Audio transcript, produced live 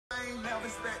ain't never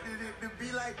expected it to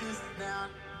be like this. Now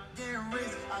I'm getting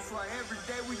rich. I swear every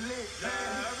day we lit. Yeah,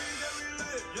 every day we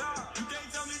lit. Yeah, you can't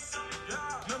tell me.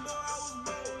 Yeah, remember I was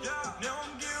broke. Yeah, now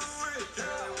I'm getting rich.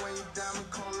 Yeah, when you diamond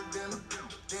colder than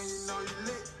then you know you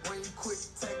lit. When you quit,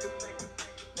 take it,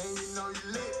 then you know you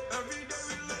lit. Every day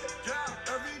we lit.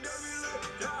 Yeah, every day we lit.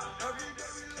 Yeah, every day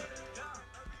we lit.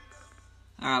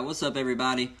 All right, what's up,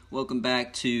 everybody? Welcome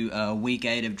back to Week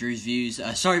 8 of Drew's Views.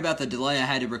 Sorry about the delay. I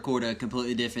had to record a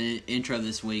completely different intro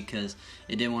this week because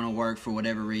it didn't want to work for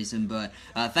whatever reason. But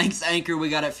thanks to Anchor, we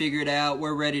got it figured out.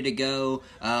 We're ready to go.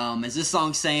 As this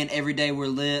song's saying, every day we're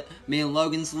lit. Me and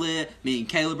Logan's lit. Me and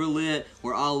Caleb are lit.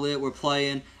 We're all lit. We're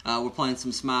playing. We're playing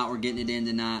some Smite. We're getting it in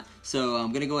tonight. So I'm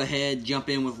going to go ahead, jump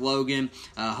in with Logan.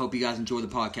 Hope you guys enjoy the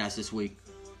podcast this week.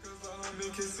 Been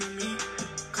kissing me,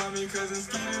 call me cousin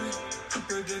Skeeter,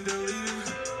 then deleted.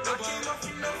 I came up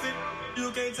from nothing,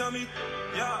 you can't tell me.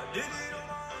 Yeah, did it on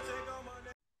my own, take all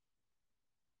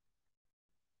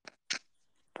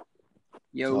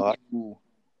my Yo,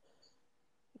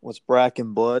 What's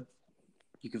bracking, blood?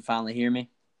 you can finally hear me.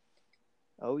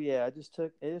 Oh yeah, it just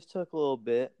took a little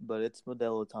bit, but it's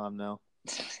Modelo time now.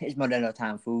 It's Modelo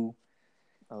time, fool.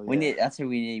 Oh yeah. That's who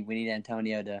we need. We need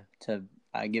Antonio to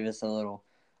give us a little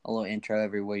intro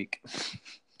every week.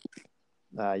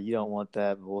 You don't want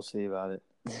that, but we'll see about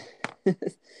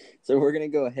it. So we're gonna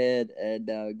go ahead and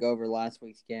go over last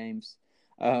week's games.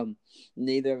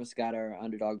 Neither of us got our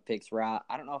underdog picks right.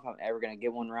 I don't know if I'm ever gonna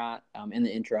get one right. In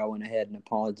the intro, I went ahead and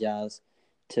apologized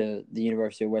to the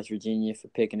University of West Virginia for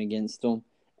picking against them,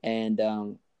 and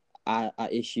I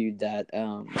issued that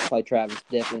Clay Travis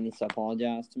definitely needs to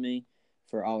apologize to me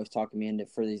for always talking me into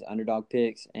for these underdog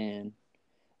picks, and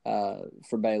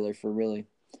for Baylor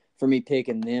for me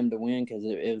picking them to win, because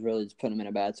it was really just putting them in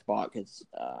a bad spot, because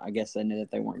I guess they knew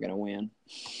that they weren't going to win.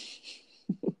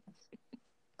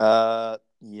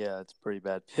 Yeah, it's a pretty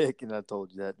bad pick, and I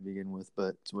told you that to begin with,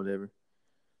 but it's whatever.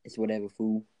 It's whatever,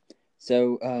 fool.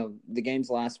 So the games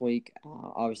last week,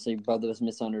 obviously both of us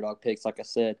missed underdog picks, like I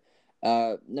said.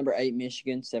 Number 8,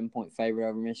 Michigan, 7-point favorite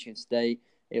over Michigan State.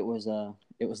 It was a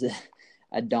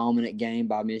dominant game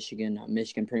by Michigan.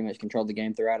 Michigan pretty much controlled the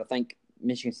game throughout. I think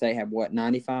Michigan State had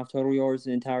 95 total yards in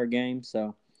the entire game.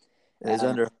 So It was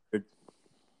under 100.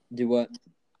 Do what?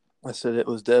 I said it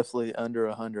was definitely under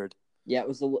 100. Yeah, it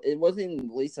wasn't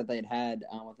the least that they'd had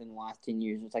within the last 10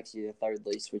 years. It was actually the third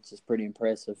least, which is pretty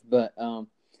impressive. But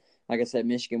like I said,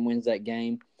 Michigan wins that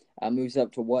game. Moves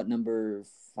up to number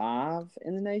 5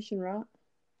 in the nation, right?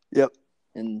 Yep.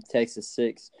 And Texas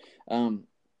 6. The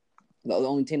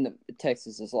only team that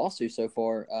Texas has lost to so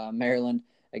far, Maryland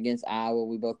against Iowa.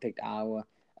 We both picked Iowa.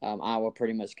 Iowa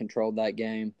pretty much controlled that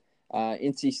game.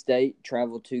 NC State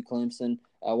traveled to Clemson.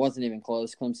 Wasn't even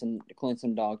close.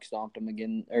 Clemson dog stomped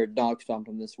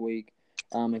them this week.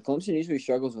 And Clemson usually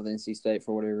struggles with NC State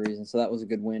for whatever reason. So that was a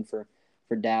good win for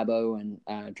Dabo,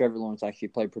 and Trevor Lawrence actually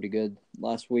played pretty good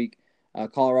last week.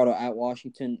 Colorado at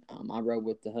Washington. I rode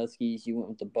with the Huskies. You went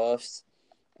with the Buffs.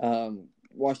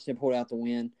 Washington pulled out the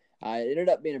win. It ended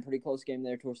up being a pretty close game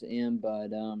there towards the end,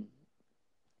 but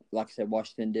like I said,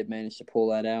 Washington did manage to pull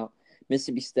that out.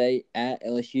 Mississippi State at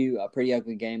LSU, a pretty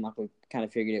ugly game, like we kind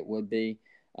of figured it would be.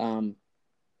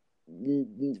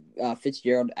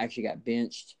 Fitzgerald actually got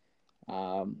benched.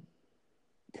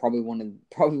 Probably one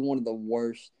of the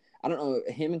worst. I don't know.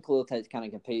 Him and Khalil Tate's kind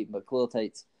of compete, but Khalil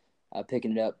Tate's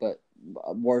picking it up. But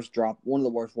one of the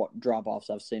worst drop offs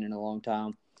I've seen in a long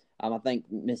time. I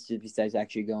think Mississippi State's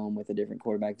actually going with a different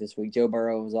quarterback this week. Joe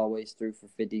Burrow, was always through for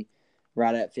 50,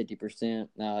 right at 50%.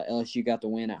 LSU got the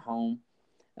win at home.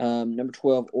 Number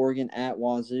 12, Oregon at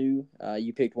Wazoo.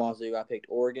 You picked Wazoo. I picked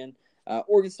Oregon.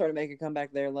 Oregon started making a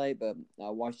comeback there late, but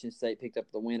Washington State picked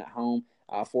up the win at home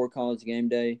for College game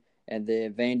day. And the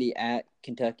Vandy at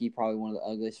Kentucky, probably one of the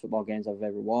ugliest football games I've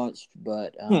ever watched.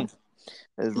 But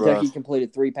Kentucky rough.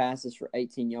 completed 3 passes for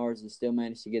 18 yards and still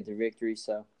managed to get the victory.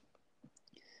 So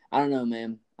I don't know,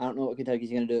 man. I don't know what Kentucky's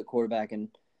going to do at quarterback. And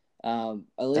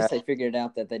at least they figured it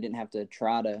out that they didn't have to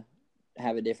try to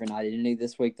have a different identity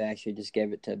this week. They actually just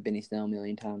gave it to Benny Snell a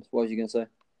million times. What was you going to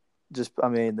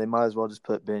say? They might as well just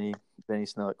put Benny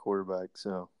Snell at quarterback.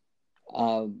 So,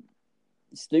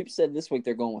 Stoops said this week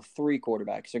they're going with 3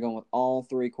 quarterbacks. They're going with all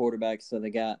 3 quarterbacks. So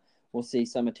we'll see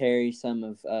some of Terry, some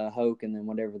of Hoke, and then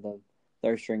whatever the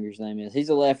third stringer's name is. He's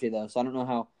a lefty though, so I don't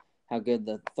know how good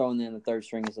the throwing in the third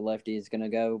string as a lefty is going to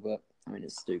go, but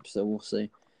it's Stoops, so we'll see.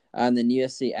 And then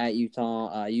USC at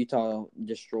Utah. Utah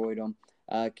destroyed them.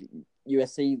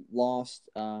 USC lost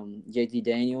JT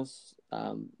Daniels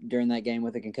during that game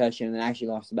with a concussion, and then actually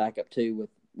lost the backup too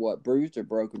with bruised or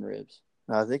broken ribs.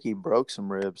 I think he broke some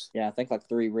ribs. Yeah, I think like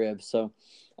 3 ribs. So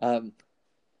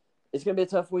It's going to be a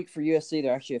tough week for USC.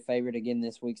 They're actually a favorite again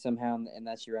this week somehow, and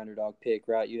that's your underdog pick,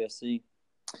 right, USC?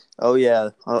 Oh yeah,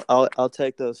 I'll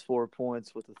take those 4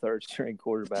 points with the third string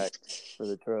quarterback for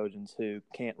the Trojans who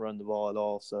can't run the ball at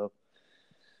all. So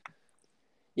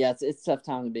yeah, it's a tough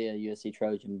time to be a USC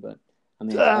Trojan, but I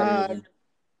mean,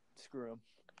 screw them.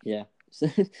 Yeah. So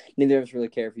neither of us really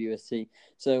care for USC.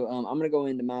 So I'm going to go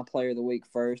into my player of the week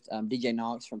first. DJ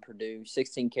Knox from Purdue,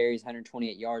 16 carries,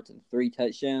 128 yards, and 3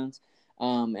 touchdowns.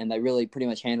 And they really pretty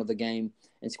much handled the game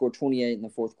and scored 28 in the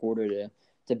fourth quarter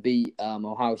to beat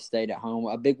Ohio State at home.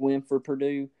 A big win for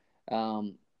Purdue.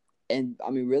 And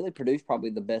I mean, really, Purdue's probably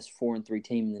the best 4-3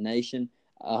 team in the nation.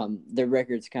 Their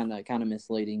record's kind of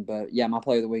misleading, but yeah, my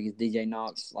player of the week is DJ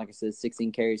Knox. Like I said,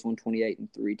 16 carries, 128,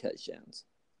 and 3 touchdowns.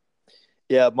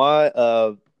 Yeah, my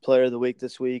player of the week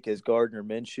this week is Gardner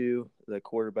Minshew, the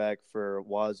quarterback for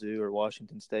Wazoo or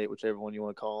Washington State, whichever one you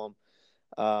want to call him.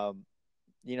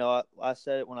 I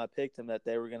said it when I picked him that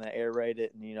they were going to air raid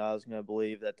it, and I was going to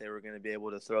believe that they were going to be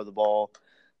able to throw the ball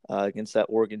against that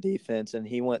Oregon defense, and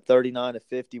he went 39 of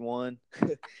 51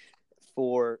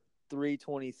 for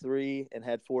 323 and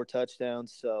had 4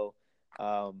 touchdowns. So,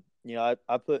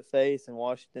 I put faith in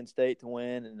Washington State to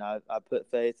win, and I put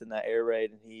faith in that air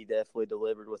raid, and he definitely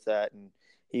delivered with that. And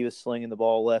he was slinging the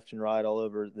ball left and right all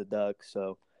over the Ducks.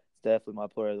 So it's definitely my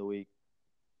player of the week.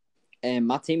 And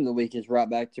my team of the week is right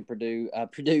back to Purdue.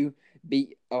 Purdue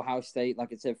beat Ohio State,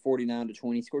 like I said,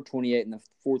 49-20, scored 28 in the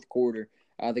fourth quarter.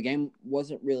 The game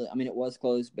wasn't really – I mean, it was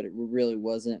close, but it really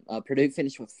wasn't. Purdue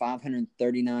finished with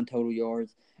 539 total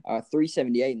yards,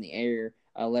 378 in the air,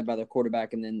 led by their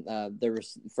quarterback, and then there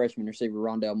was freshman receiver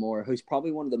Rondale Moore, who's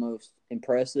probably one of the most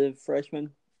impressive freshmen,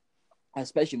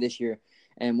 especially this year,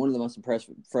 and one of the most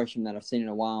impressive freshmen that I've seen in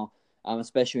a while,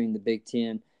 especially in the Big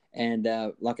Ten. And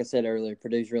like I said earlier,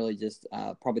 Purdue's really just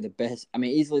probably the best. I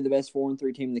mean, easily the best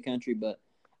 4-3 team in the country. But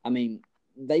I mean,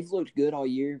 they've looked good all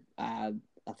year. I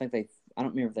think they. I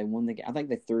don't remember if they won the game. I think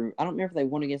they threw. I don't remember if they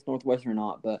won against Northwestern or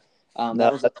not. But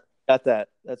got that.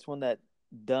 That's when that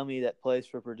dummy that plays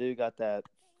for Purdue got that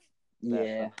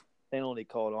penalty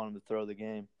called on him to throw the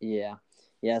game. Yeah.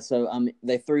 So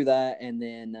they threw that, and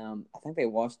then I think they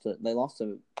lost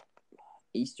to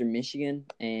Eastern Michigan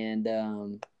and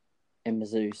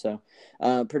Mizzou. So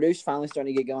Purdue's finally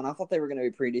starting to get going. I thought they were going to be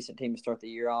a pretty decent team to start the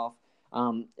year off.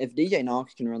 If DJ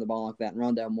Knox can run the ball like that and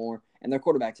Rondale Moore, and their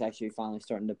quarterback's actually finally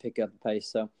starting to pick up the pace.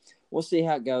 So we'll see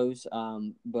how it goes.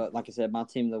 But like I said, my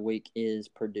team of the week is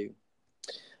Purdue.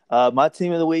 My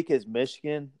team of the week is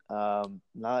Michigan.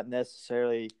 Not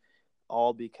necessarily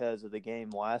all because of the game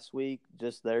last week,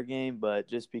 just their game, but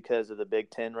just because of the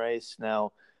Big Ten race.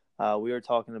 Now, we were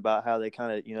talking about how they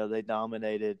kind of, they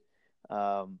dominated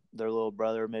their little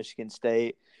brother, Michigan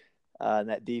State. And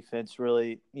that defense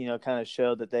really, kind of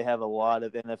showed that they have a lot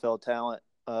of NFL talent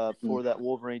for that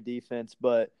Wolverine defense.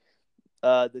 But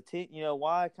the team,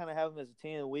 why I kind of have them as a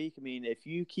team of the week. I mean, if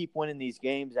you keep winning these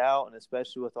games out, and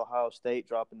especially with Ohio State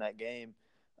dropping that game,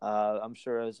 I'm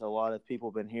sure as a lot of people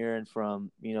have been hearing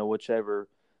from, whichever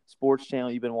sports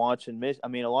channel you've been watching. I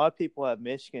mean, a lot of people have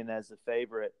Michigan as the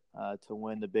favorite to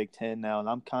win the Big Ten now, and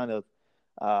I'm kind of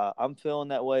I'm feeling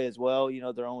that way as well.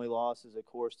 Their only loss is, of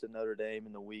course, to Notre Dame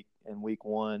in week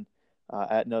one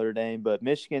at Notre Dame. But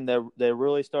Michigan, they're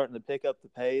really starting to pick up the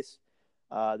pace.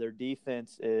 Their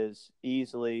defense is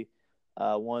easily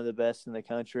one of the best in the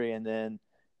country. And then,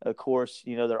 of course,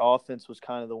 their offense was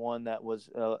kind of the one that was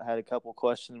had a couple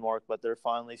question marks, but they're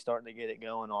finally starting to get it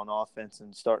going on offense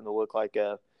and starting to look like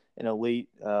an elite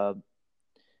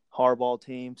hardball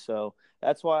team. So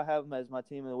that's why I have them as my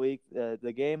team of the week.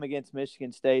 The game against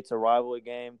Michigan State's a rivalry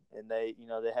game, and they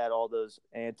had all those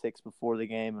antics before the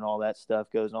game and all that stuff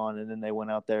goes on, and then they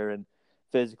went out there and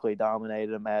physically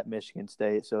dominated them at Michigan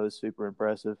State. So it was super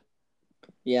impressive.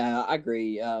 Yeah, I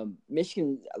agree.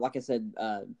 Michigan, like I said,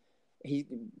 John,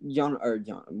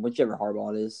 whichever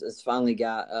Harbaugh it is, has finally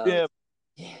got.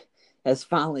 Has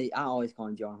finally. I always call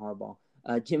him John Harbaugh.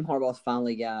 Jim Harbaugh's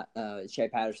finally got Shea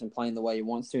Patterson playing the way he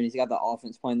wants to, and he's got the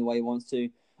offense playing the way he wants to.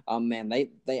 Man,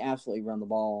 they absolutely run the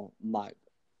ball like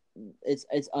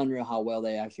it's unreal how well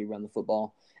they actually run the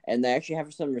football, and they actually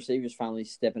have some receivers finally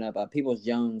stepping up.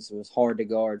 Peoples-Jones was hard to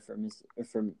guard for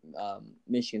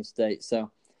Michigan State, so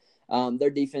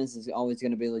their defense is always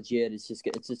going to be legit. It's just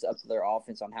up to their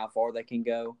offense on how far they can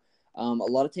go. A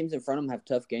lot of teams in front of them have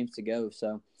tough games to go,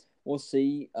 so. We'll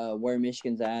see where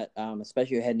Michigan's at,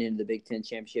 especially heading into the Big Ten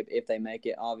championship if they make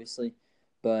it, obviously.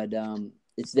 But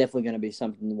it's definitely going to be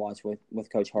something to watch with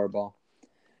Coach Harbaugh.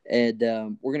 And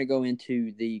we're going to go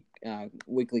into the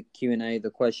weekly Q&A,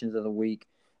 the questions of the week.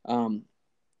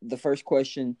 The first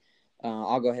question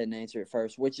I'll go ahead and answer it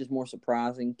first. Which is more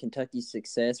surprising, Kentucky's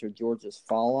success or Georgia's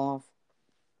fall off?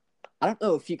 I don't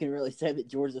know if you can really say that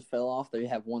Georgia fell off. They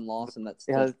have one loss, and that's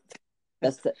the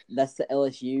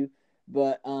LSU.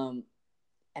 But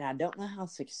and I don't know how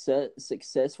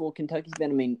successful Kentucky's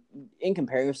been. I mean, in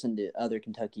comparison to other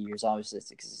Kentucky years, obviously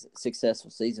it's a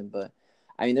successful season. But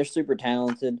I mean, they're super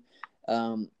talented.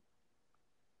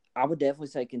 I would definitely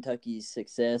say Kentucky's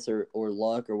success or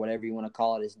luck or whatever you want to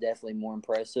call it is definitely more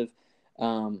impressive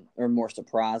or more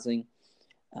surprising.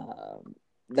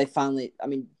 They finally, I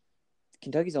mean,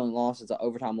 Kentucky's only loss is an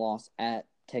overtime loss at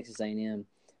Texas A&M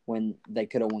when they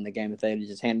could have won the game if they had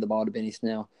just handed the ball to Benny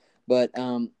Snell. But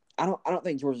I don't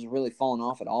think Georgia's really fallen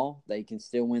off at all. They can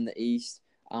still win the East.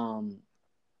 I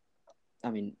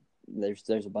mean,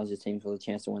 there's a bunch of teams with a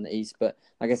chance to win the East, but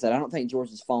like I said, I don't think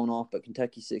Georgia's fallen off. But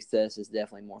Kentucky's success is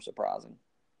definitely more surprising.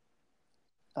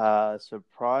 More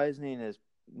surprising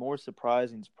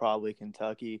is probably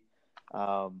Kentucky.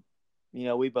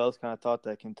 We both kind of thought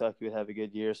that Kentucky would have a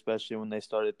good year, especially when they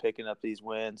started picking up these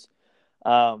wins.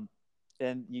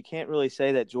 And you can't really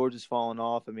say that Georgia's fallen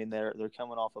off. I mean, they're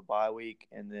coming off a bye week,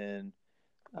 and then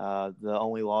the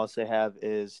only loss they have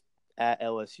is at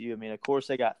LSU. I mean, of course,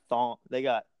 they got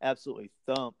absolutely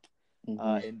thumped,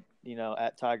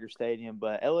 at Tiger Stadium.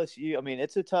 But LSU, I mean,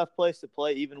 it's a tough place to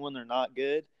play, even when they're not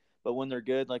good. But when they're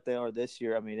good, like they are this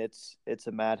year, I mean, it's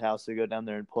a madhouse to go down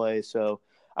there and play. So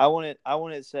I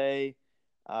wouldn't say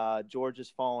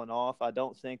Georgia's fallen off. I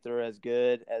don't think they're as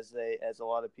good as a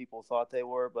lot of people thought they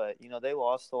were. But they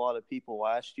lost a lot of people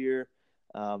last year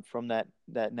from that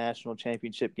national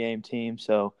championship game team.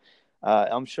 So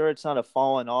I'm sure it's not a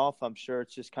falling off. I'm sure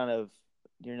it's just kind of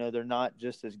they're not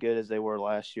just as good as they were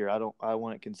last year. I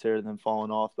wouldn't consider them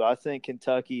falling off. But I think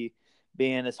Kentucky,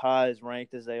 being as high as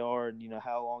ranked as they are, and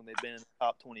how long they've been in the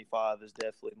top 25, is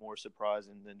definitely more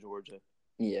surprising than Georgia.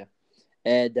 Yeah.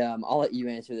 Ed, I'll let you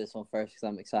answer this one first because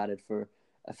I'm excited for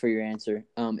your answer.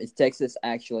 Is Texas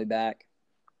actually back?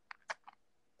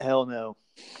 Hell no.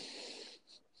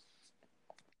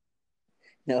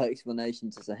 No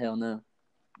explanation, just a hell no.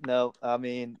 No, I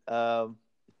mean, I'll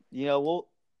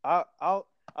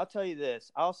tell you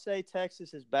this. I'll say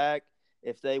Texas is back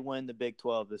if they win the Big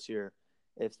 12 this year.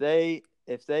 If they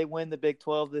win the Big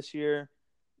 12 this year,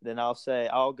 then I'll say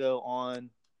I'll go on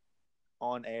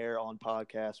air, on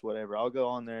podcast, whatever. I'll go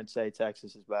on there and say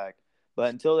Texas is back. But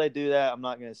until they do that, I'm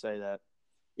not going to say that.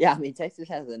 Yeah, I mean, Texas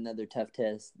has another tough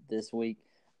test this week.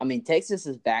 I mean, Texas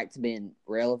is back to being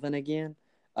relevant again.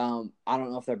 I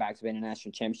don't know if they're back to being a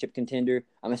national championship contender.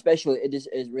 Especially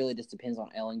it really just depends on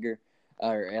Ehlinger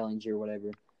or whatever.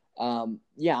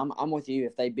 Yeah, I'm with you.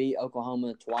 If they beat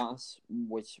Oklahoma twice,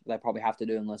 which they probably have to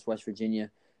do unless West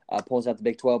Virginia pulls out the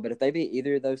Big 12. But if they beat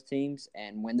either of those teams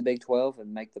and win the Big 12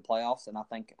 and make the playoffs, then I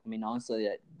mean, honestly,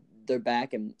 they're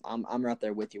back, and I'm right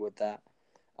there with you with that.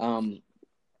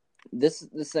 This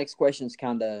next question is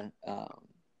kind of I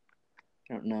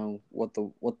don't know what the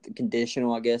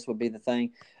conditional, I guess, would be the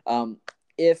thing.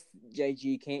 If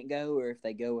JG can't go, or if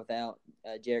they go without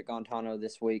Jarrett Guarantano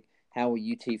this week, how will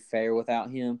UT fare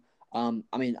without him?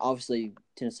 I mean, obviously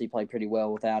Tennessee played pretty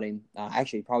well without him.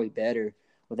 Actually, probably better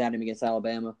without him against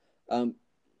Alabama.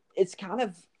 It's kind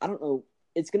of, I don't know.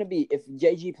 It's going to be, if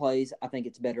JG plays, I think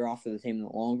it's better off for the team in the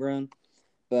long run.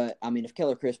 But, I mean, if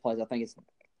Keller Chris plays, I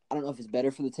don't know if it's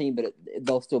better for the team, but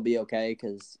they'll still be okay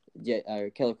because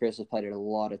Keller Chris has played at a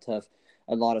lot of tough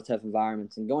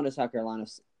environments. And going to South Carolina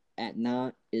at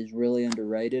night is really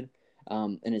underrated.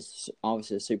 And it's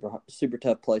obviously a super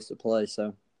tough place to play.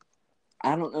 So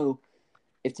I don't know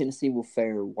if Tennessee will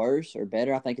fare worse or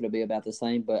better. I think it'll be about the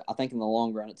same, but I think in the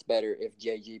long run it's better if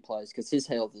JG plays because his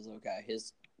health is okay.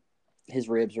 His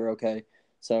ribs are okay.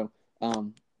 So,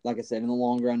 like I said, in the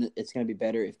long run, it's going to be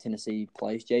better if Tennessee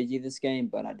plays JG this game,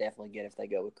 but I definitely get if they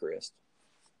go with Chris.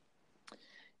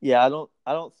 Yeah,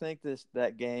 I don't think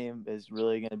that game is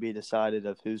really going to be decided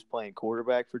of who's playing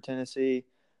quarterback for Tennessee.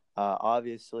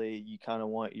 Obviously, you kind of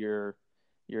want your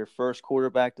first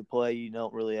quarterback to play. You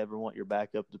don't really ever want your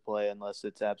backup to play unless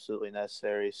it's absolutely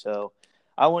necessary. So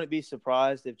I wouldn't be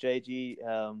surprised if JG,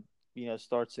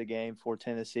 starts the game for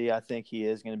Tennessee. I think he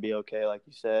is going to be okay, like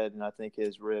you said, and I think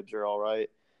his ribs are all right.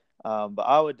 But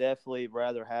I would definitely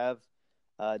rather have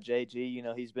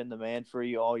JG. He's been the man for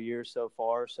you all year so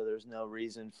far, so there's no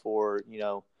reason for,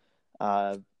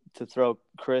 to throw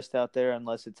Chris out there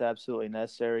unless it's absolutely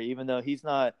necessary, even though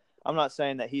I'm not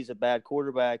saying that he's a bad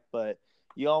quarterback, but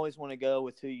you always want to go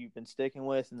with who you've been sticking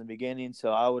with in the beginning.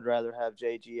 So I would rather have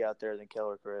JG out there than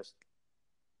Keller Chris.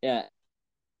 Yeah.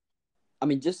 I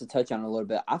mean, just to touch on it a little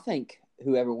bit, I think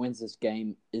whoever wins this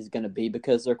game is going to be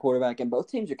because their quarterback, and both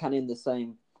teams are kind of in the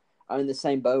same. are in the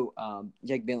same boat.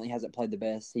 Jake Bentley hasn't played the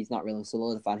best. He's not really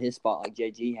solidified his spot like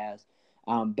JG has.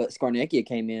 But Scarnecchia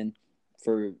came in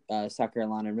for South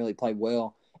Carolina and really played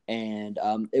well. And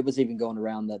it was even going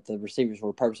around that the receivers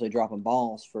were purposely dropping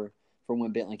balls for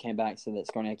when Bentley came back so that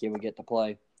Scarnecchia would get to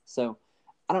play. So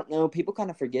I don't know. People kind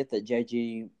of forget that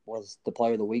JG was the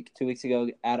player of the week 2 weeks ago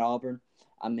at Auburn.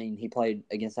 I mean, he played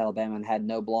against Alabama and had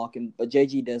no blocking. But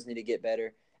JG does need to get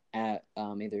better at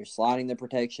either sliding the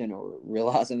protection or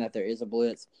realizing that there is a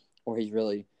blitz, or he's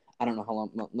really – I don't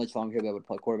know much longer he'll be able to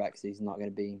play quarterback because he's not going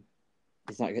to be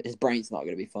 – his brain's not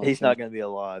going to be functioning. He's not going to be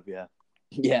alive, yeah.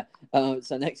 Yeah.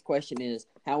 So next question is,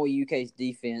 how will UK's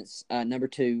defense, number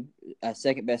 2,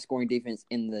 second best scoring defense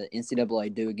in the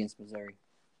NCAA, do against Missouri?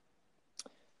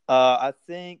 I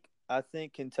think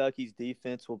Kentucky's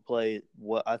defense will play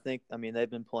what I think. I mean, they've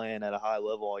been playing at a high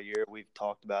level all year. We've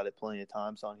talked about it plenty of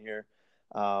times on here.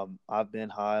 I've been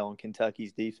high on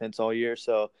Kentucky's defense all year,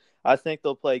 so I think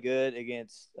they'll play good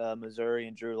against Missouri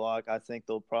and Drew Lock. I think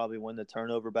they'll probably win the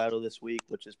turnover battle this week,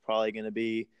 which is probably going to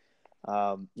be,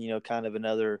 kind of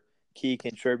another key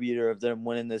contributor of them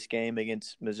winning this game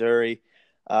against Missouri.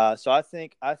 So I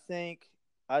think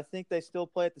they still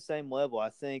play at the same level. I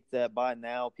think that by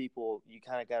now, you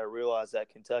kind of got to realize that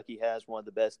Kentucky has one of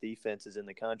the best defenses in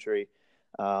the country.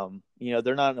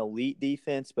 They're not an elite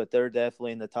defense, but they're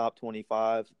definitely in the top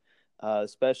 25,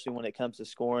 especially when it comes to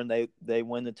scoring. They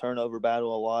win the turnover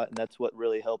battle a lot, and that's what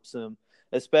really helps them,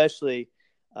 especially,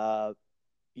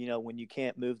 when you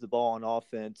can't move the ball on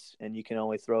offense and you can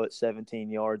only throw it 17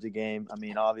 yards a game. I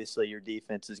mean, obviously your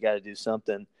defense has got to do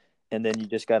something, and then you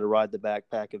just got to ride the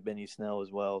backpack of Benny Snell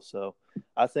as well. So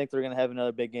I think they're going to have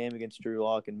another big game against Drew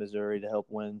Lock in Missouri to help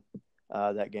win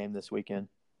that game this weekend.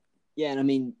 Yeah, and I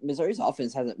mean, Missouri's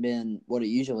offense hasn't been what it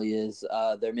usually is.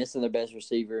 They're missing their best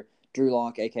receiver, Drew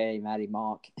Lock, aka Matty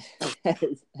Mock,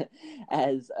 hasn't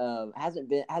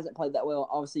played that well.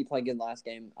 Obviously, he played good last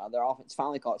game. Their offense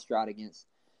finally caught stride against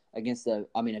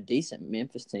a decent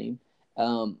Memphis team.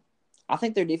 I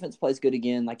think their defense plays good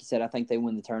again. Like you said, I think they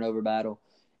win the turnover battle.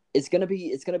 It's gonna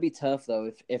be tough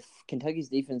though if Kentucky's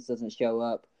defense doesn't show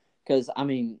up, because I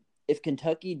mean, if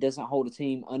Kentucky doesn't hold a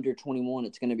team under 21,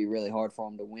 it's going to be really hard for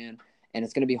them to win, and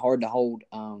it's going to be hard to hold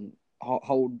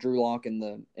Drew Lock and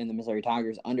the Missouri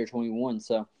Tigers under 21.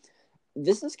 So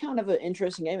this is kind of an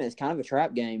interesting game, and it's kind of a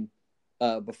trap game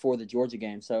before the Georgia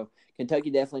game. So Kentucky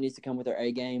definitely needs to come with their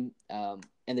A game, and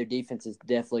their defense is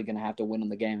definitely going to have to win in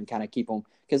the game and kind of keep them,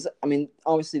 because I mean,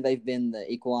 obviously they've been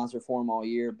the equalizer for them all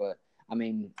year, but I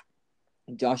mean,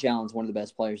 Josh Allen's one of the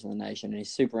best players in the nation, and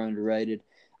he's super underrated.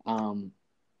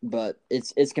 But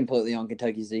it's completely on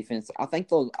Kentucky's defense. I think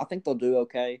they'll do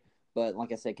okay. But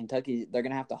like I said, Kentucky, they're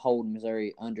going to have to hold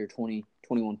Missouri under 21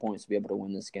 points to be able to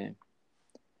win this game.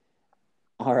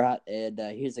 All right, Ed,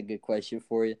 here's a good question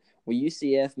for you. Will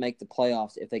UCF make the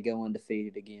playoffs if they go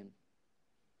undefeated again?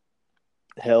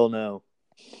 Hell no.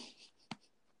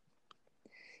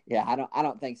 Yeah, I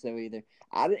don't think so either.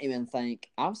 I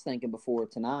was thinking before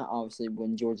tonight, obviously,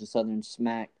 when Georgia Southern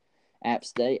smacked App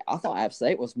State. I thought App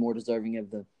State was more deserving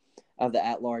of the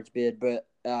at-large bid, but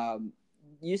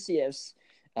UCF's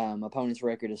opponent's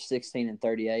record is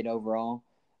 16-38 overall,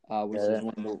 which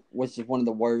is one of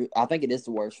the worst. I think it is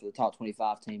the worst for the top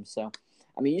 25 teams. So,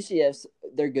 I mean, UCF's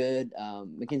they're good.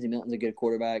 Mackenzie Milton's a good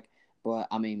quarterback, but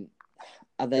I mean,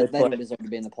 they don't deserve to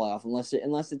be in the playoff unless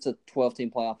it's a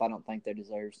 12-team playoff. I don't think they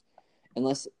deserves.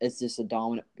 Unless it's just a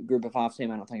dominant group of 5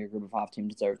 team, I don't think a group of 5 team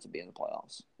deserves to be in the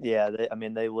playoffs. Yeah,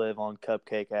 they live on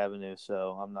Cupcake Avenue,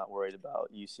 so I'm not worried about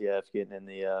UCF getting in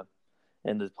the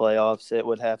playoffs. It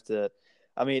would have to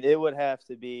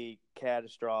be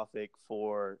catastrophic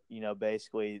for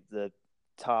basically the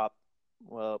top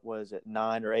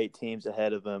 9 or 8 teams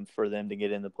ahead of them for them to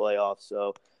get in the playoffs.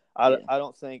 So I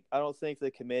don't think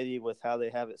the committee, with how they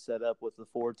have it set up with the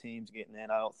 4 teams getting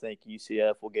in, I don't think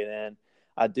UCF will get in.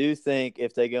 I do think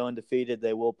if they go undefeated,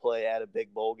 they will play at a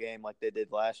big bowl game like they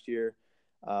did last year,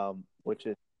 which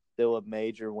is still a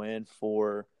major win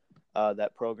for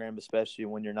that program, especially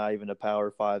when you're not even a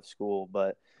Power 5 school.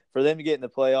 But for them to get in the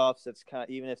playoffs, it's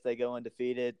even if they go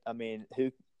undefeated. I mean,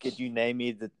 could you name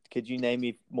me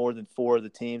more than 4 of the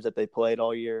teams that they played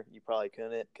all year? You probably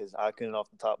couldn't, because I couldn't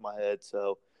off the top of my head.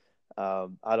 So I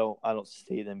don't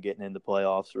see them getting in the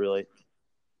playoffs really.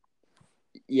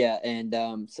 Yeah, and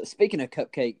so speaking of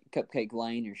Cupcake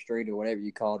Lane or Street or whatever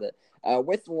you called it,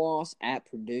 with the loss at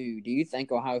Purdue, do you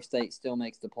think Ohio State still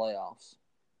makes the playoffs?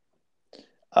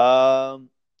 They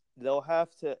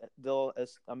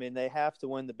have to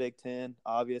win the Big Ten,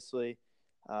 obviously.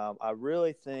 I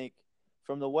really think,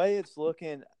 from the way it's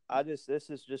looking, this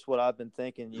is just what I've been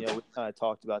thinking. We kind of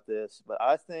talked about this, but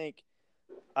I think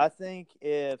I think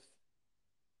if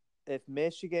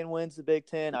Michigan wins the Big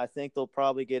Ten, I think they'll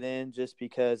probably get in just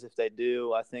because if they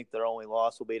do, I think their only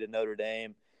loss will be to Notre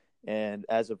Dame. And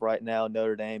as of right now,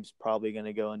 Notre Dame's probably going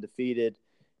to go undefeated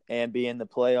and be in the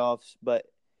playoffs. But,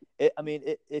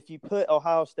 if you put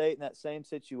Ohio State in that same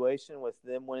situation with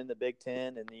them winning the Big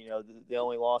Ten and, the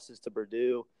only losses to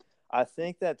Purdue, I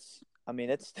think it's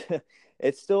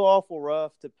it's still awful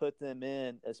rough to put them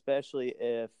in, especially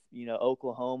if,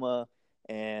 Oklahoma –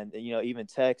 and even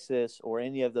Texas or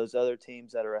any of those other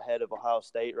teams that are ahead of Ohio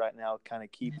State right now kind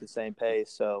of keep the same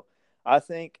pace. So I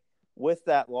think with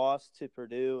that loss to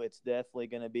Purdue, it's definitely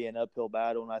going to be an uphill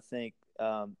battle. And I think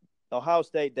Ohio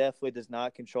State definitely does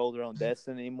not control their own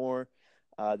destiny anymore.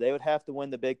 They would have to win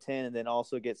the Big Ten and then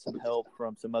also get some help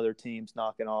from some other teams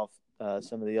knocking off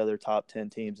some of the other top 10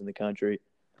 teams in the country.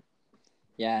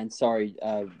 Yeah, and sorry,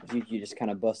 you just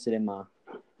kind of busted in my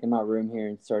room here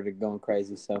and started going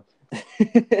crazy. So,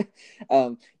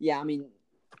 yeah,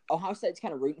 Ohio State's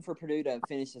kind of rooting for Purdue to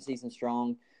finish the season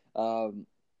strong. Ohio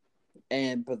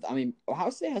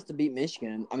State has to beat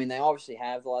Michigan. They obviously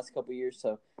have the last couple of years,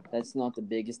 so that's not the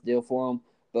biggest deal for them.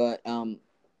 But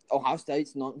Ohio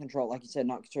State's not control, like you said,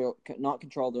 not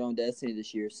control their own destiny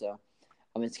this year. So,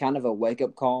 it's kind of a wake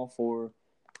up call for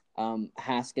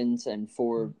Haskins and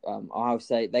for Ohio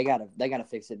State. They gotta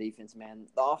fix the defense, man.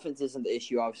 The offense isn't the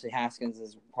issue. Obviously, Haskins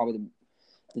is probably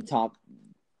the top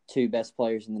two best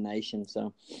players in the nation.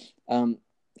 So,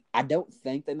 I don't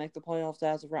think they make the playoffs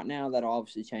as of right now. That'll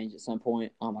obviously change at some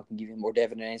point. I can give you a more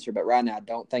definite answer, but right now I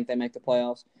don't think they make the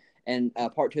playoffs. And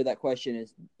part two of that question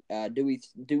is, do we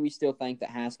still think that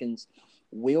Haskins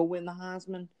will win the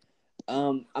Heisman?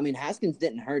 Haskins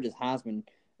didn't hurt his Heisman.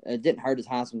 Didn't hurt his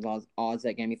Heisman odds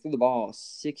that game. He threw the ball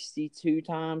 62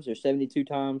 times or 72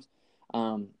 times,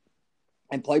 and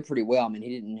played pretty well.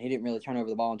 He didn't really turn over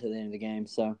the ball until the end of the game.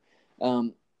 So,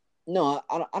 no,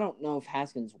 I don't know if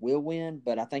Haskins will win,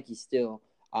 but I think he's still,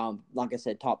 like I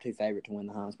said, top two favorite to win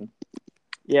the Heisman.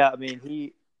 Yeah,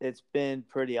 it's been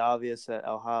pretty obvious that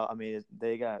Ohio.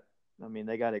 They got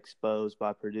exposed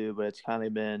by Purdue, but it's kind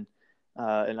of been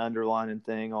an underlining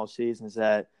thing all season is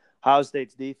that Ohio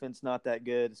State's defense not that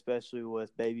good, especially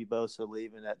with Baby Bosa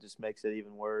leaving. That just makes it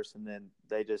even worse. And then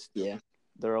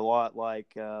they're a lot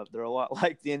like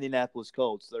the Indianapolis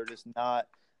Colts.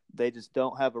 They just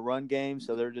don't have a run game,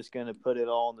 so they're just going to put it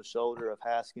all on the shoulder of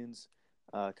Haskins,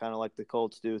 kind of like the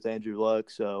Colts do with Andrew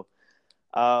Luck. So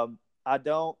I've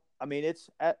been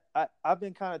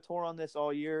kind of torn on this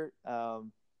all year.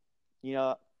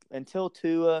 Until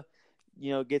Tua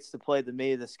gets to play the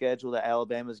meat of the schedule that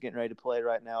Alabama's getting ready to play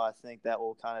right now, I think that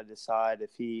will kind of decide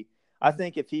if he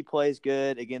plays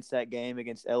good against that game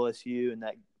against LSU and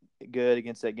that good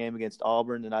against that game against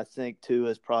Auburn, then I think Tua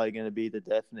is probably going to be the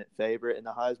definite favorite in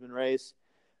the Heisman race.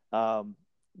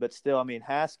 But still,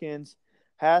 Haskins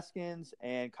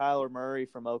and Kyler Murray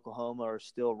from Oklahoma are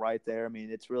still right there.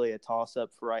 It's really a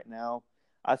toss-up for right now.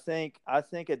 I think a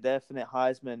definite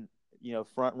Heisman,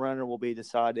 front runner will be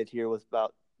decided here with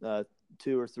about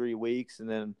 2 or 3 weeks, and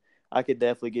then I could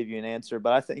definitely give you an answer.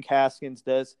 But I think Haskins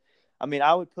does.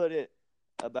 I would put it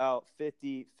about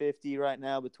 50-50 right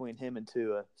now between him and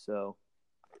Tua. So,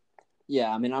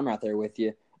 yeah, I'm right there with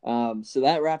you. So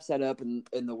that wraps that up in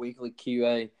the weekly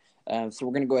QA. So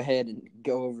we're going to go ahead and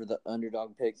go over the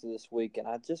underdog picks of this week. And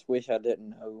I just wish I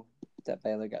didn't know that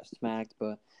Baylor got smacked.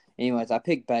 But anyways, I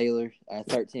picked Baylor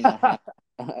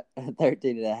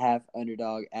 13.5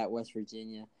 underdog at West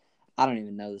Virginia. I don't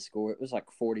even know the score. It was like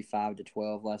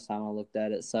 45-12 last time I looked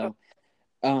at it. So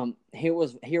here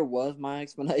was my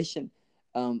explanation.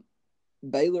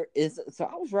 Baylor is – so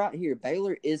I was right here.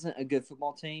 Baylor isn't a good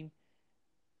football team.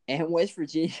 And West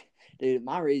Virginia – dude,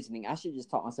 my reasoning, I should just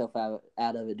talk myself out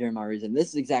of it during my reasoning. This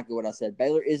is exactly what I said.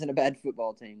 Baylor isn't a bad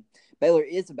football team. Baylor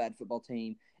is a bad football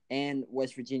team, and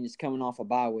West Virginia's coming off a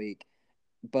bye week.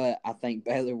 But I think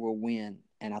Baylor will win,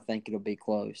 and I think it'll be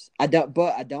close. I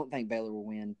don't think Baylor will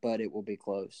win, but it will be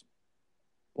close.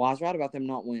 Well, I was right about them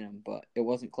not winning, but it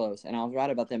wasn't close. And I was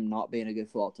right about them not being a good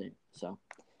football team. So,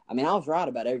 I was right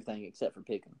about everything except for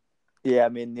picking. Yeah,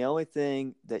 the only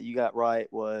thing that you got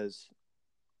right was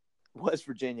West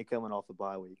Virginia coming off a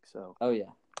bye week. So, oh yeah.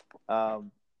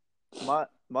 My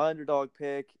underdog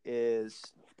pick is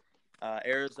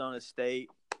Arizona State.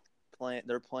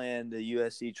 They're playing the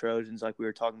USC Trojans like we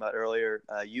were talking about earlier.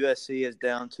 USC is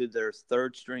down to their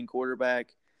third string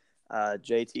quarterback.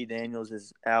 JT Daniels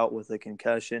is out with a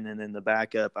concussion, and then the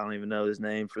backup, I don't even know his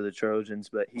name for the Trojans,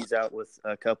 but he's out with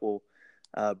a couple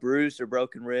bruised or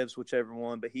broken ribs, whichever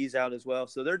one, but he's out as well.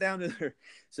 So they're down to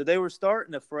so they were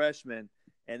starting a freshman,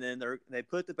 and then they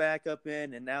put the backup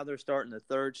in, and now they're starting the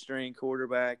third string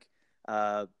quarterback.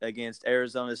 against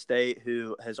Arizona State,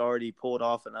 who has already pulled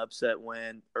off an upset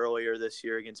win earlier this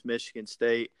year against Michigan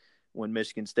State when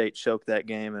Michigan State choked that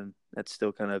game, and that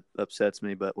still kind of upsets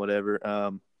me, but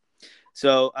whatever.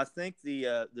 So I think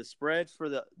the spread for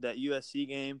that USC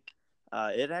game,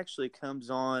 it actually comes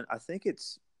on. I think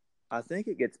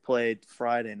it gets played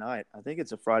Friday night. I think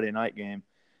it's a Friday night game.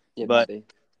 It But might be.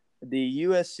 the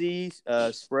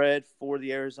USC spread for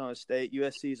the Arizona State,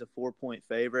 USC is a 4-point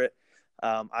favorite.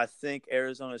 I think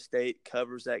Arizona State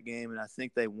covers that game, and I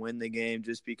think they win the game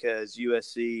just because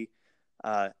USC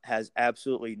has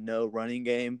absolutely no running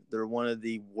game. They're one of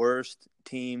the worst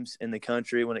teams in the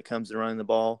country when it comes to running the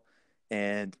ball.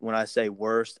 And when I say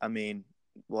worst, I mean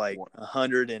like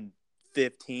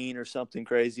 115 or something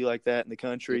crazy like that in the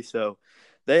country. So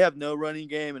they have no running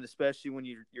game, and especially when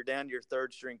you're down to your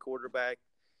third-string quarterback,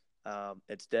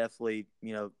 it's definitely,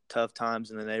 tough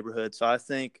times in the neighborhood. So I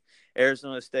think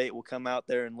Arizona State will come out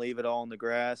there and leave it all on the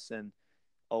grass, and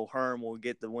Herm will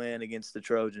get the win against the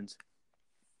Trojans.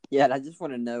 Yeah, and I just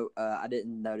want to note, I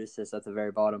didn't notice this at the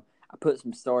very bottom. I put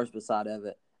some stars beside of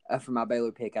it for my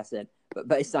Baylor pick. I said, but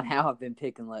based on how I've been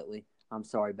picking lately, I'm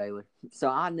sorry, Baylor. So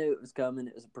I knew it was coming.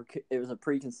 It was a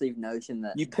preconceived notion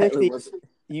that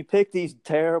you pick these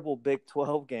terrible Big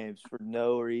 12 games for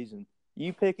no reason.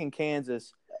 You picking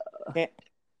Kansas.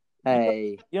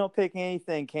 Hey, you don't pick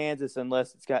anything Kansas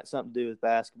unless it's got something to do with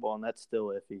basketball, and that's still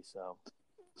iffy. So,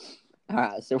 all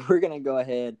right. So we're gonna go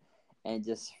ahead and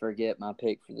just forget my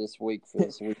pick for this week's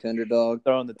underdog.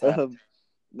 Throw in the towel.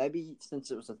 Maybe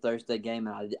since it was a Thursday game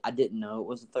and I didn't know it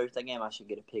was a Thursday game, I should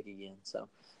get a pick again. So,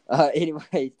 anyways,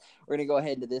 we're going to go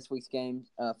ahead into this week's game.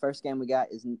 First game we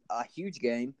got is a huge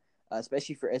game,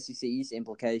 especially for SEC East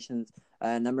implications.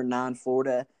 Number 9,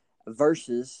 Florida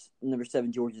versus number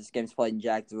 7, Georgia. This game's played in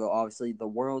Jacksonville, obviously the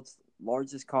world's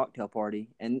largest cocktail party.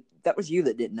 And that was you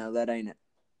that didn't know that, ain't it?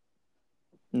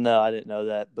 No, I didn't know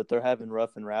that, but they're having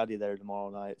Rough and Rowdy there tomorrow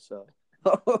night, so.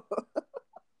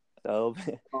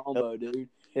 Combo, dude.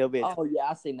 He'll be. Oh yeah,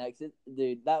 I seen that.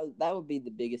 Dude, that would be the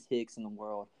biggest hicks in the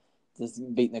world, just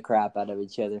beating the crap out of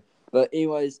each other. But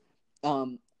anyways,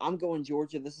 I'm going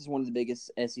Georgia. This is one of the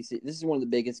biggest SEC. This is one of the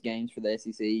biggest games for the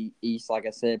SEC East, like I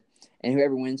said. And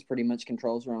whoever wins pretty much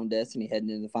controls their own destiny heading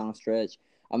into the final stretch.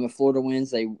 If Florida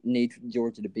wins, they need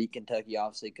Georgia to beat Kentucky,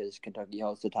 obviously, because Kentucky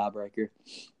holds the tiebreaker.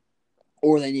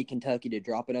 Or they need Kentucky to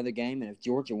drop another game, and if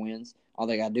Georgia wins, all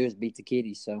they got to do is beat the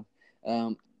Kitties. So,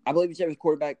 I believe whichever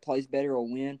quarterback plays better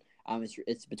will win.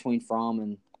 It's between Fromm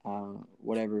and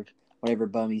whatever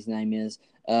Bummy's name is.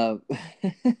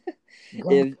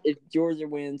 If Georgia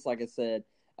wins, like I said,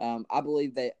 I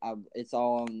believe it's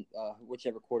all on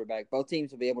whichever quarterback. Both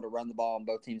teams will be able to run the ball, and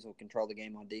both teams will control the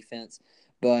game on defense.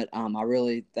 But I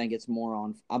really think it's more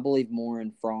on. I believe more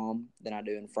in Fromm than I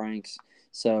do in Franks.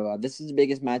 So this is the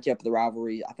biggest matchup of the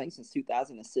rivalry. I think since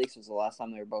 2006 was the last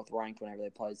time they were both ranked whenever they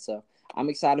played. So I'm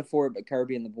excited for it, but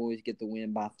Kirby and the boys get the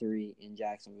win by 3 in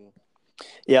Jacksonville.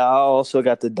 Yeah, I also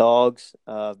got the Dogs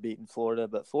beating Florida,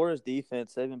 but Florida's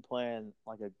defense, they've been playing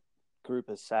like a group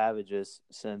of savages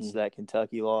since that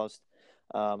Kentucky lost.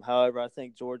 However, I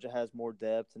think Georgia has more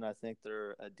depth, and I think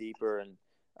they're a deeper and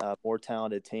more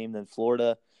talented team than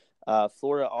Florida.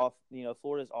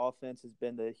 Florida's offense has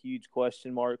been the huge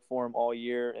question mark for them all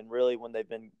year, and really when they've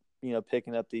been,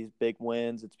 picking up these big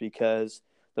wins, it's because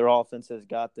their offense has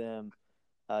got them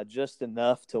just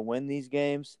enough to win these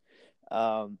games.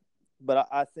 But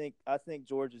I think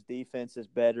Georgia's defense is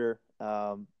better.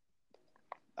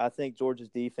 I think Georgia's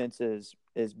defense is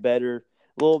better,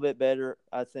 a little bit better,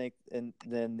 I think,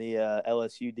 than the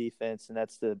LSU defense, and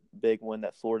that's the big one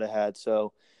that Florida had.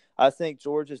 So I think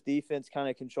Georgia's defense kind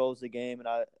of controls the game, and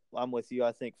I'm with you.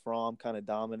 I think Fromm kind of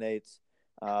dominates,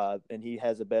 and he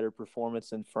has a better performance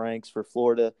than Franks for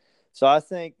Florida. So I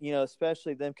think,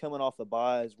 especially them coming off a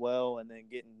bye as well and then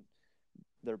getting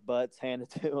their butts handed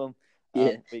to them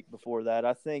the week before that.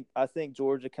 I think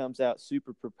Georgia comes out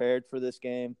super prepared for this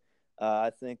game.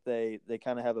 I think they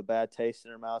kind of have a bad taste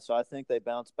in their mouth. So I think they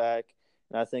bounce back,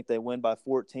 and I think they win by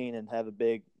 14 and have a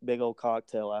big old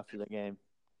cocktail after the game.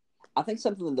 I think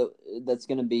something that's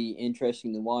going to be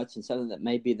interesting to watch and something that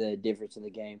may be the difference in the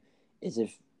game is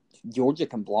if Georgia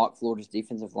can block Florida's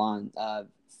defensive line.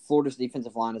 Florida's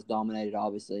defensive line has dominated,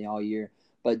 obviously, all year.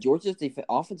 But Georgia's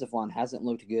offensive line hasn't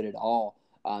looked good at all.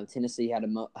 Tennessee had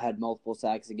multiple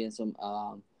sacks against them.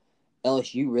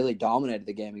 LSU really dominated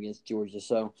the game against Georgia,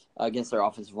 so against their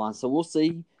offensive line. So we'll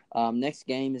see. Next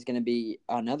game is going to be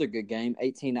another good game.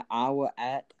 18 Iowa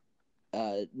at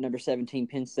number 17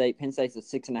 Penn State. Penn State's a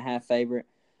 6.5 favorite.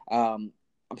 I'm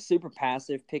super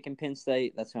passive picking Penn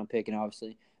State. That's who I'm picking,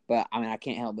 obviously. But I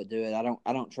can't help but do it.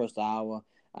 I don't trust Iowa.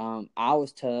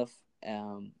 Iowa's tough.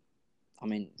 I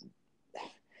mean,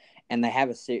 and they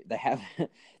have they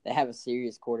have a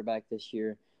serious quarterback this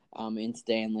year, in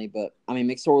Stanley. But I mean,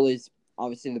 McSorley's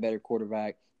obviously the better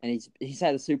quarterback, and he's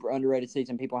had a super underrated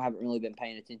season. People haven't really been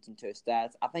paying attention to his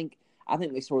stats. I think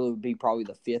McSorley would be probably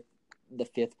the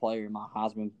fifth player in my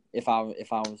Heisman if I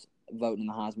was voting in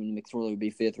the Heisman. McSorley would be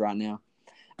fifth right now.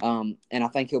 And I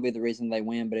think he'll be the reason they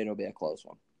win, but it'll be a close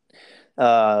one.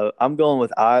 I'm going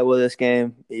with Iowa this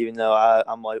game, even though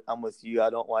I'm with you. I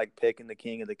don't like picking the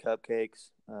king of the cupcakes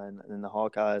and the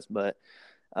Hawkeyes, but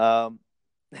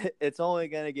it's only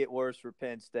going to get worse for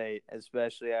Penn State,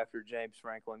 especially after James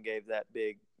Franklin gave that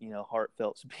big,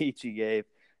 heartfelt speech he gave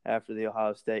after the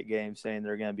Ohio State game, saying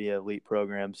they're going to be an elite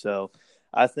program. So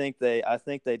I think they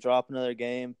drop another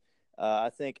game. I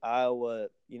think Iowa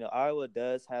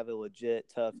does have a legit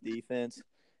tough defense.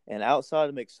 And outside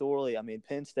of McSorley, I mean,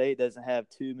 Penn State doesn't have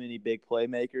too many big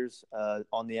playmakers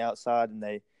on the outside, and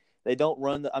they don't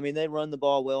run they run the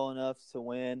ball well enough to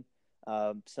win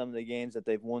some of the games that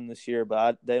they've won this year,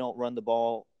 but they don't run the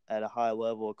ball at a high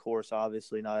level. Of course,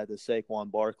 obviously not at the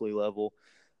Saquon Barkley level.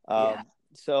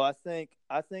 So I think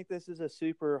this is a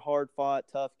super hard fought,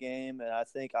 tough game, and I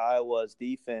think Iowa's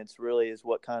defense really is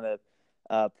what kind of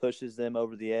pushes them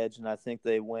over the edge, and I think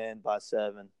they win by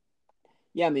 7.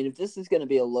 Yeah, I mean, if this is going to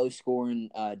be a low-scoring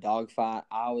dogfight,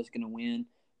 Iowa's going to win.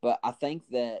 But I think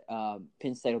that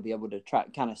Penn State will be able to try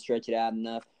kind of stretch it out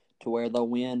enough to where they'll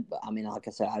win. But, I mean, like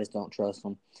I said, I just don't trust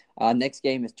them. Next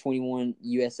game is 21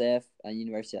 USF,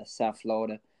 University of South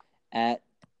Florida, at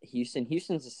Houston.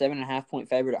 Houston's a 7.5-point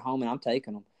favorite at home, and I'm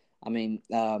taking them. I mean,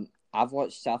 I've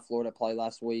watched South Florida play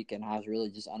last week, and I was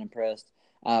really just unimpressed.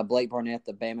 Blake Barnett,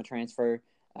 the Bama transfer,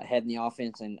 heading the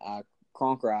offense, and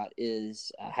Cronkrite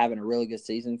is having a really good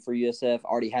season for USF.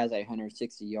 Already has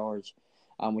 160 yards,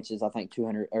 which is I think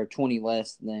 200 or 20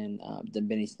 less than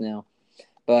Benny Snell.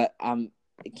 But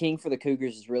King for the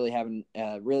Cougars is really having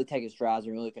really taking strides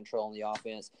and really controlling the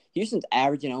offense. Houston's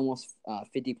averaging almost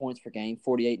 50 points per game,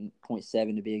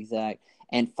 48.7 to be exact,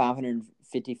 and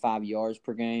 555 yards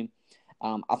per game.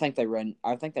 I think they run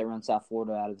South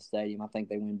Florida out of the stadium. I think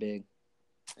they win big.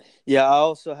 Yeah, I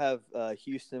also have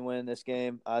Houston winning this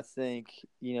game. I think,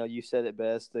 you said it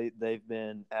best. They've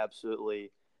been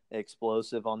absolutely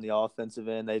explosive on the offensive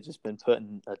end. They've just been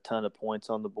putting a ton of points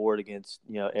on the board against,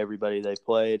 everybody they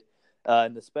played.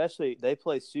 And especially they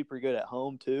play super good at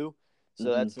home too.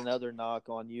 So that's another knock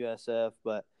on USF.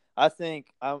 But I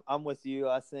think I'm with you.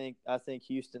 I think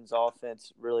Houston's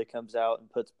offense really comes out and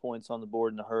puts points on the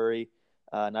board in a hurry.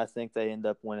 And I think they end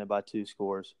up winning by 2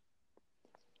 scores.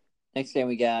 Next game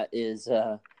we got is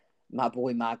my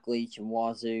boy Mike Leach and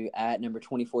Wazoo at number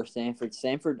 24 Stanford.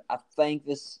 Stanford, I think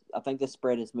this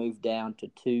spread has moved down to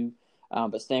 2,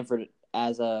 but Stanford,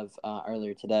 as of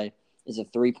earlier today, is a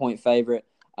 3-point favorite.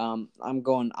 I'm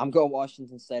going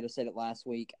Washington State. I said it last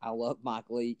week. I love Mike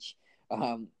Leach.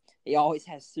 He always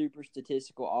has super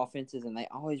statistical offenses, and they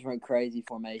always run crazy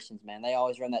formations. Man, they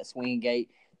always run that swinging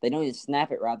gate. They don't even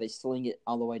snap it right. They sling it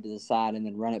all the way to the side and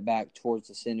then run it back towards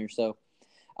the center. So.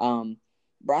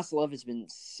 Bryce Love has been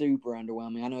super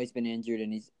underwhelming. I know he's been injured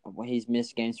and he's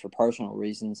missed games for personal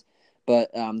reasons,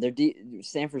 but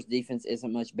Stanford's defense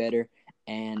isn't much better,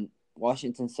 and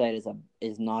Washington State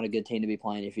is not a good team to be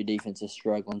playing if your defense is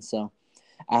struggling. So,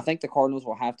 I think the Cardinals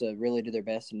will have to really do their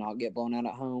best to not get blown out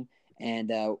at home.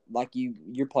 And like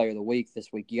your player of the week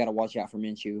this week, you got to watch out for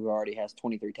Minshew, who already has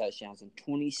 23 touchdowns and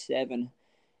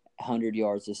 2,700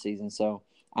 yards this season. So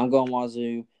I'm going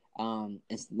Wazoo.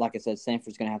 It's like I said,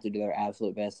 Stanford's going to have to do their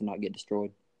absolute best to not get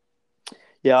destroyed.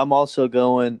 Yeah, I'm also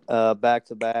going back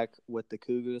to back with the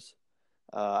Cougars.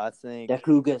 I think the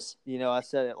Cougars. I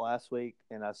said it last week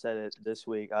and I said it this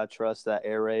week. I trust that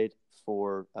air raid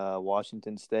for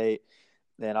Washington State,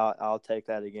 and I'll take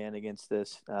that again against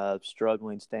this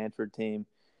struggling Stanford team.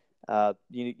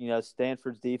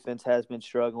 Stanford's defense has been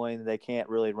struggling. They can't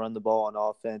really run the ball on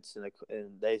offense, and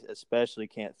they especially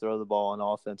can't throw the ball on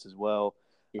offense as well.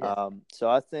 Yeah. So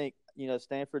I think,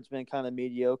 Stanford's been kind of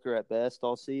mediocre at best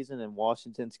all season, and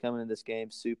Washington's coming in this game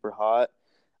super hot,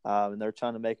 and they're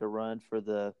trying to make a run for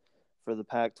the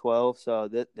Pac-12. So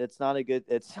it's not a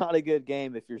good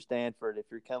game if you're Stanford. If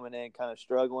you're coming in kind of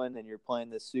struggling and you're playing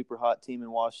this super hot team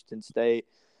in Washington State.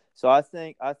 So I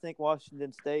think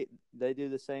Washington State, they do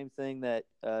the same thing that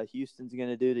Houston's going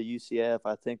to do to UCF.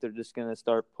 I think they're just going to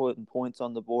start putting points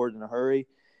on the board in a hurry.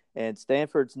 And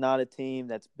Stanford's not a team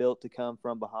that's built to come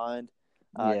from behind,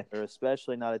 or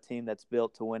especially not a team that's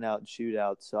built to win out in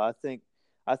shootouts. So I think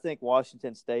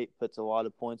Washington State puts a lot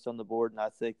of points on the board, and I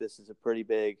think this is a pretty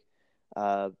big,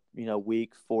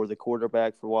 week for the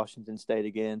quarterback for Washington State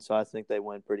again. So I think they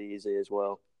win pretty easy as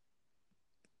well.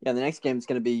 Yeah, the next game is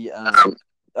going to be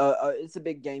it's a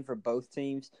big game for both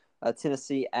teams.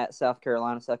 Tennessee at South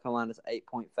Carolina. South Carolina's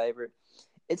 8-point favorite.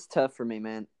 It's tough for me,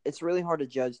 man. It's really hard to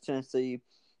judge Tennessee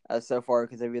so far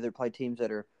because they've either played teams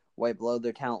that are way below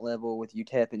their talent level with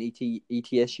UTEP and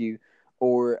ETSU,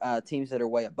 or teams that are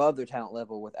way above their talent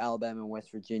level with Alabama and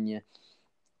West Virginia.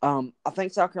 I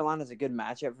think South Carolina is a good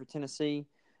matchup for Tennessee,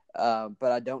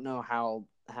 but I don't know how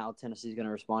Tennessee is going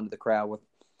to respond to the crowd with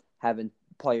having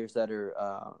players that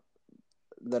are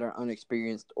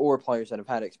unexperienced or players that have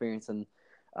had experience, and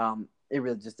it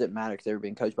really just didn't matter because they were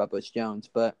being coached by Butch Jones.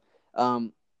 But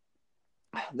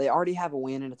they already have a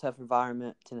win in a tough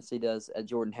environment. Tennessee does at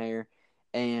Jordan Hare,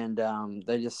 and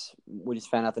we just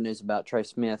found out the news about Trey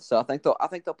Smith. So I think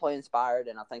they'll play inspired,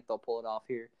 and I think they'll pull it off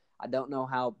here. I don't know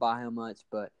by how much,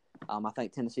 but I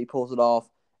think Tennessee pulls it off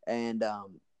and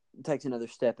takes another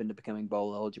step into becoming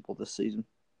bowl eligible this season.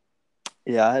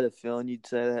 Yeah, I had a feeling you'd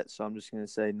say that, so I'm just going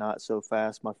to say not so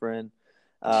fast, my friend.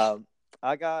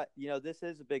 I got, this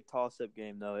is a big toss-up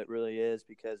game, though. It really is,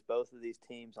 because both of these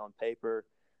teams on paper,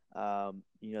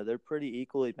 they're pretty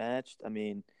equally matched. I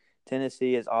mean,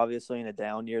 Tennessee is obviously in a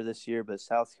down year this year, but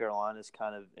South Carolina's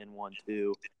kind of in one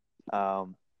too.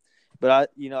 But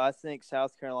I think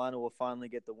South Carolina will finally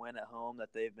get the win at home that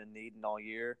they've been needing all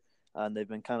year. They've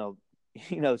been kind of,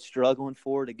 struggling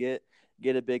to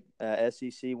get a big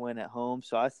SEC win at home.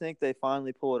 So I think they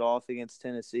finally pull it off against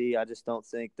Tennessee. I just don't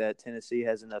think that Tennessee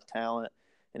has enough talent,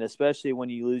 and especially when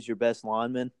you lose your best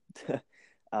lineman,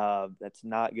 that's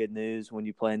not good news when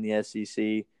you play in the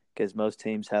SEC because most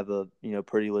teams have a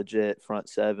pretty legit front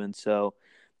seven. So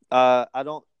I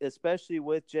don't, especially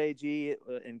with JG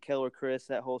and Keller Chris,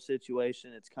 that whole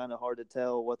situation, it's kind of hard to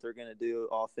tell what they're going to do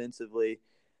offensively.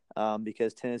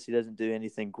 Because Tennessee doesn't do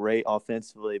anything great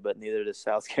offensively, but neither does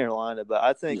South Carolina. But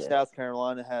I think South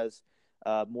Carolina has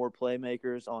more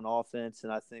playmakers on offense,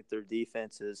 and I think their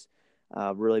defense is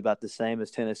really about the same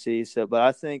as Tennessee. So, but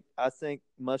I think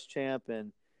Muschamp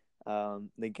and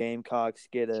the Gamecocks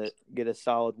get a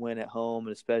solid win at home,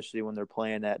 and especially when they're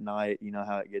playing at night. You know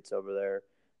how it gets over there.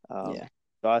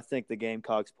 So I think the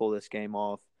Gamecocks pull this game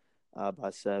off by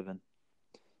 7.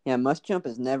 Yeah, Muschamp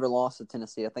has never lost to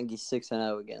Tennessee. I think he's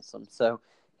 6-0 against them. So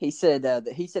he said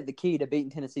the key to beating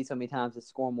Tennessee so many times is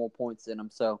scoring more points than them.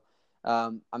 So,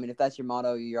 if that's your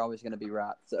motto, you're always going to be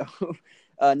right. So,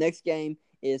 next game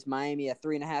is Miami, a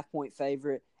 3.5-point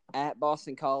favorite at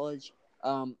Boston College.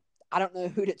 I don't know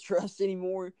who to trust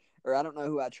anymore, or I don't know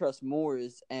who I trust more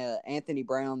is Anthony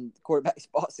Brown, quarterback at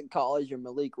Boston College, or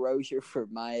Malik Rozier for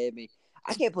Miami.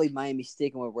 I can't believe Miami's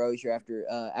sticking with Rozier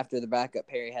after the backup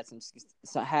Perry had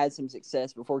some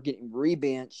success before getting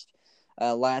rebenched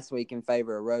last week in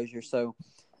favor of Rozier. So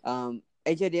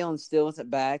A.J. Dillon still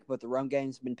isn't back, but the run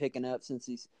game's been picking up since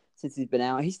he's been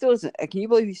out. He still isn't. Can you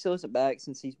believe he still isn't back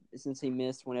since he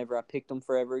missed whenever I picked him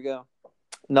forever ago?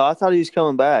 No, I thought he was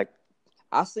coming back.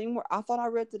 I thought I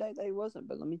read today that he wasn't,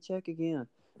 but let me check again.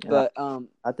 Yeah, but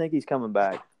I think he's coming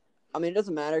back. It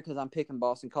doesn't matter because I'm picking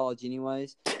Boston College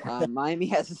anyways. Miami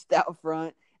has a stout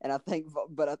front, and I think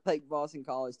Boston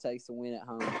College takes the win at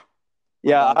home.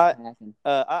 Yeah,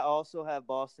 I also have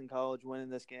Boston College winning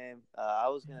this game. I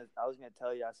was gonna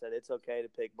tell you. I said it's okay to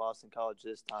pick Boston College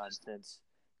this time since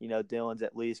Dillon's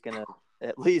at least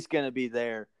gonna be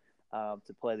there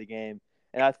to play the game,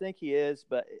 and I think he is.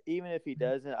 But even if he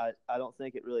doesn't, I don't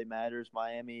think it really matters.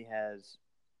 Miami has,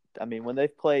 when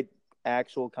they've played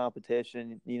actual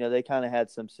competition, they kind of had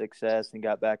some success and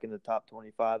got back in the top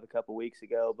 25 a couple weeks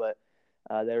ago, but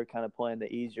they were kind of playing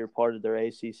the easier part of their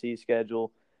ACC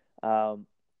schedule. I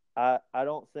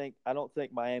don't think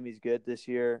Miami's good this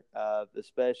year,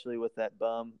 especially with that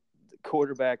bum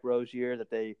quarterback Rozier that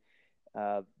they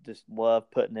just love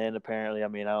putting in. Apparently, I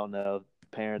don't know,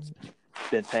 parents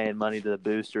been paying money to the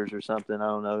boosters or something. I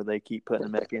don't know. They keep putting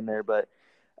him back in there, but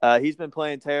he's been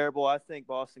playing terrible. I think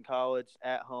Boston College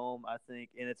at home, and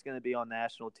it's going to be on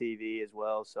national TV as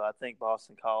well. So I think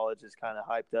Boston College is kind of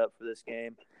hyped up for this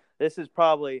game. This is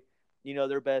probably,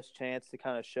 their best chance to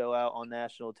kind of show out on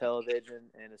national television.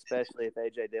 And especially if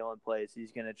A.J. Dillon plays,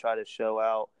 he's going to try to show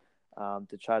out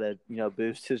to try to,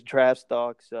 boost his draft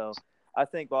stock. So I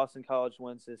think Boston College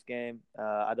wins this game.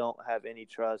 I don't have any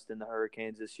trust in the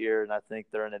Hurricanes this year, and I think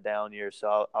they're in a down year.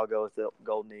 So I'll go with the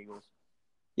Golden Eagles.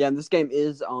 Yeah, and this game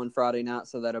is on Friday night,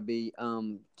 so that'll be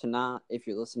tonight if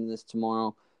you're listening to this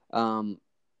tomorrow.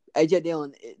 A.J.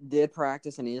 Dillon did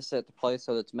practice, and he is set to play,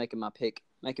 so that's making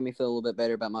me feel a little bit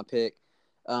better about my pick.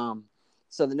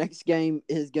 So the next game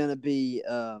is going to be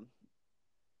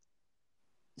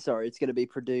it's going to be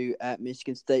Purdue at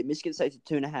Michigan State. Michigan State's a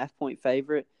 2.5-point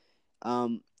favorite.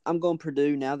 I'm going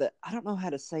Purdue now that I don't know how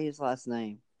to say his last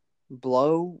name.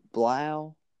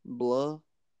 Blah,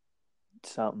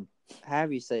 something.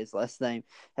 however you say his last name,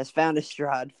 has found a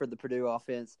stride for the Purdue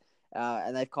offense,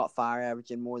 and they've caught fire,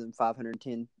 averaging more than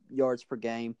 510 yards per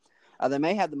game. They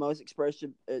may have the most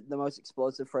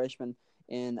explosive freshman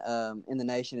in the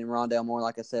nation in Rondale Moore,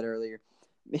 like I said earlier.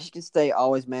 Michigan State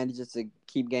always manages to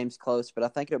keep games close, but I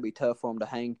think it'll be tough for them to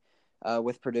hang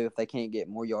with Purdue if they can't get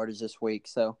more yardage this week.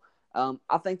 So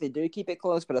I think they do keep it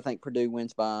close, but I think Purdue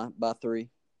wins by 3.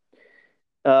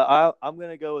 I'm going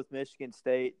to go with Michigan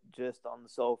State just on the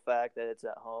sole fact that it's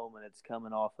at home and it's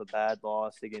coming off a bad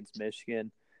loss against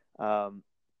Michigan.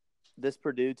 This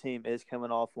Purdue team is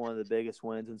coming off one of the biggest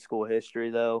wins in school history,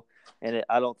 though, and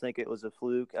I don't think it was a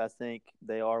fluke. I think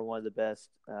they are one of the best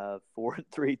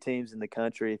 4-3 teams in the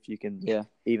country, if you can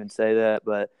even say that.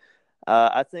 But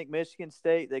I think Michigan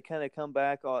State, they kind of come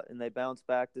back and they bounce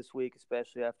back this week,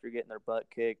 especially after getting their butt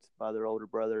kicked by their older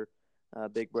brother,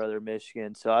 big brother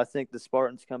Michigan. So I think the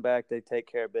Spartans come back, they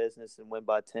take care of business and win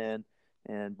by 10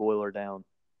 and boil her down.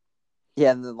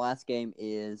 Yeah, and the last game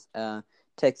is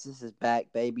Texas is back,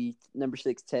 baby. Number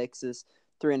 6 Texas,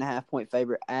 3.5-point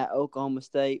favorite at Oklahoma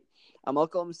State.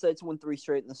 Oklahoma State's won 3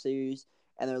 straight in the series,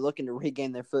 and they're looking to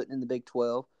regain their footing in the Big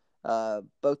 12.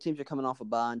 Both teams are coming off a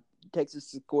bye.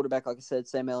 Texas' quarterback, like I said,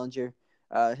 Sam Ehlinger,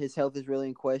 his health is really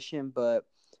in question, but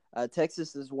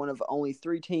Texas is one of only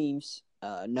 3 teams,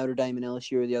 Notre Dame and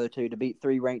LSU are the other 2, to beat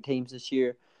 3 ranked teams this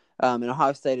year. And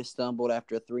Ohio State has stumbled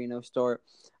after a 3-0 start.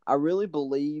 I really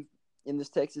believe in this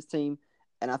Texas team,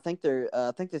 and I think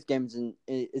this game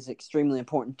is extremely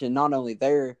important to not only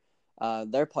their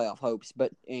playoff hopes,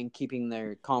 but in keeping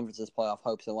their conference's playoff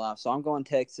hopes alive. So I'm going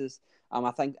Texas.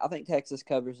 I think Texas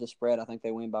covers the spread. I think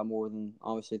they win by more than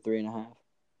obviously 3.5.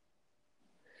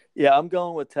 Yeah, I'm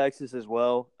going with Texas as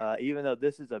well. Even though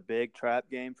this is a big trap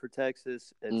game for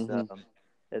Texas,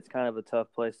 it's kind of a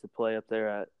tough place to play up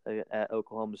there at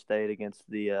Oklahoma State against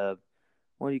the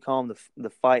what do you call them, the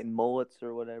fighting mullets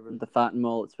or whatever? The fighting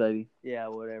mullets, baby. Yeah,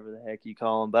 whatever the heck you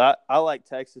call them. But I like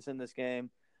Texas in this game.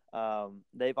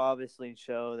 They've obviously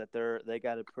shown that they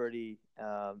got a pretty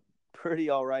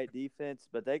all right defense,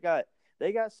 but they got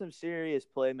some serious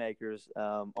playmakers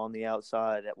on the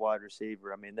outside at wide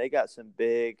receiver. I mean, they got some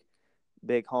big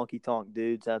honky tonk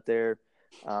dudes out there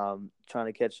trying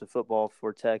to catch the football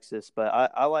for Texas. But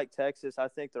I like Texas. I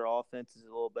think their offense is a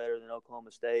little better than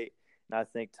Oklahoma State. And I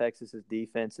think Texas's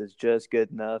defense is just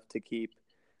good enough to keep,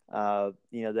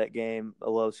 that game a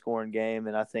low-scoring game,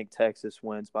 and I think Texas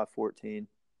wins by 14.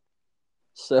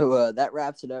 So that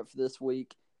wraps it up for this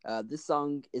week. This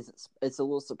song it's a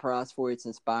little surprise for you. It's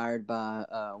inspired by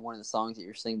one of the songs that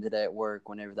you're singing today at work.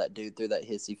 Whenever that dude threw that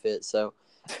hissy fit, so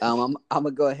I'm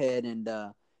gonna go ahead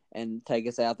and take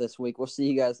us out this week. We'll see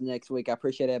you guys next week. I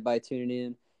appreciate everybody tuning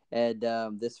in,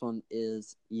 and this one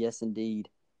is Yes Indeed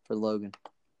for Logan.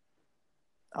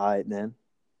 All right, man.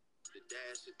 The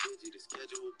dash is busy, the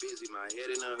schedule busy. My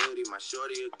head in a hoodie, my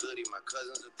shorty a goodie. My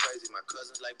cousins are crazy, my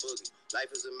cousins like boogie.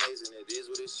 Life is amazing, it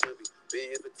is what it should be.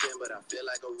 Been here for 10, but I feel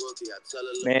like a rookie. I tell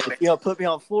her, man, if you don't put me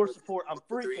on floor support, I'm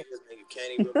freaking. Nigga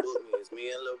can't even book me. It's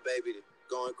me and Lil Baby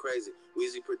going crazy.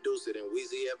 Weezy produced it, and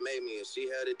Weezy have made me, and she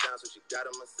held it down, so she got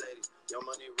a Mercedes. Your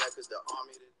money records, the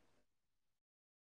army.